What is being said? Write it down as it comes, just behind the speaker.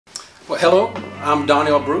Well, hello, I'm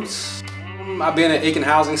Donell Bruce. I've been at Aiken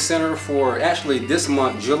Housing Center for actually this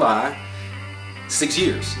month, July, 6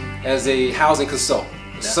 years as a housing consultant.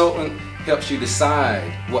 Consultant helps you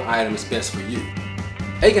decide what item is best for you.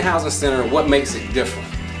 Aiken Housing Center, what makes it different?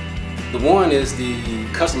 The one is the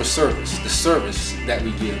customer service, the service that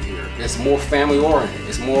we give here. It's more family oriented,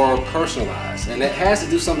 it's more personalized, and that has to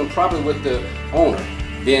do something probably with the owner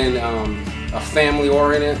being a family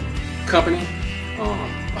oriented company,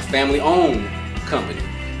 a family owned company.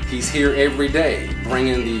 He's here every day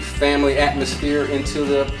bringing the family atmosphere into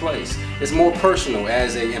the place. It's more personal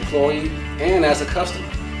as an employee and as a customer.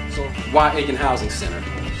 So why Aiken Housing Center?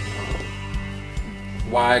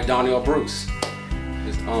 Why Donell Bruce?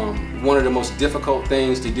 One of the most difficult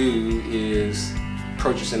things to do is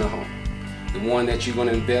purchasing a home. The one that you're going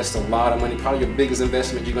to invest a lot of money, probably your biggest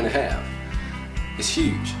investment you're going to have. It's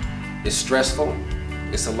huge. It's stressful.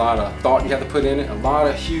 It's a lot of thought you have to put in it, a lot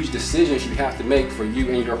of huge decisions you have to make for you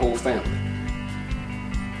and your whole family.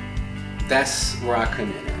 That's where I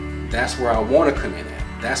come in at. That's where I want to come in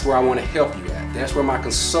at. That's where I want to help you at. That's where my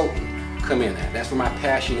consultant come in at. That's where my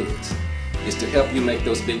passion is to help you make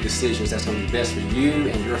those big decisions that's going to be best for you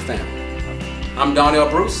and your family. I'm Donell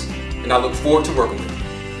Bruce, and I look forward to working with you.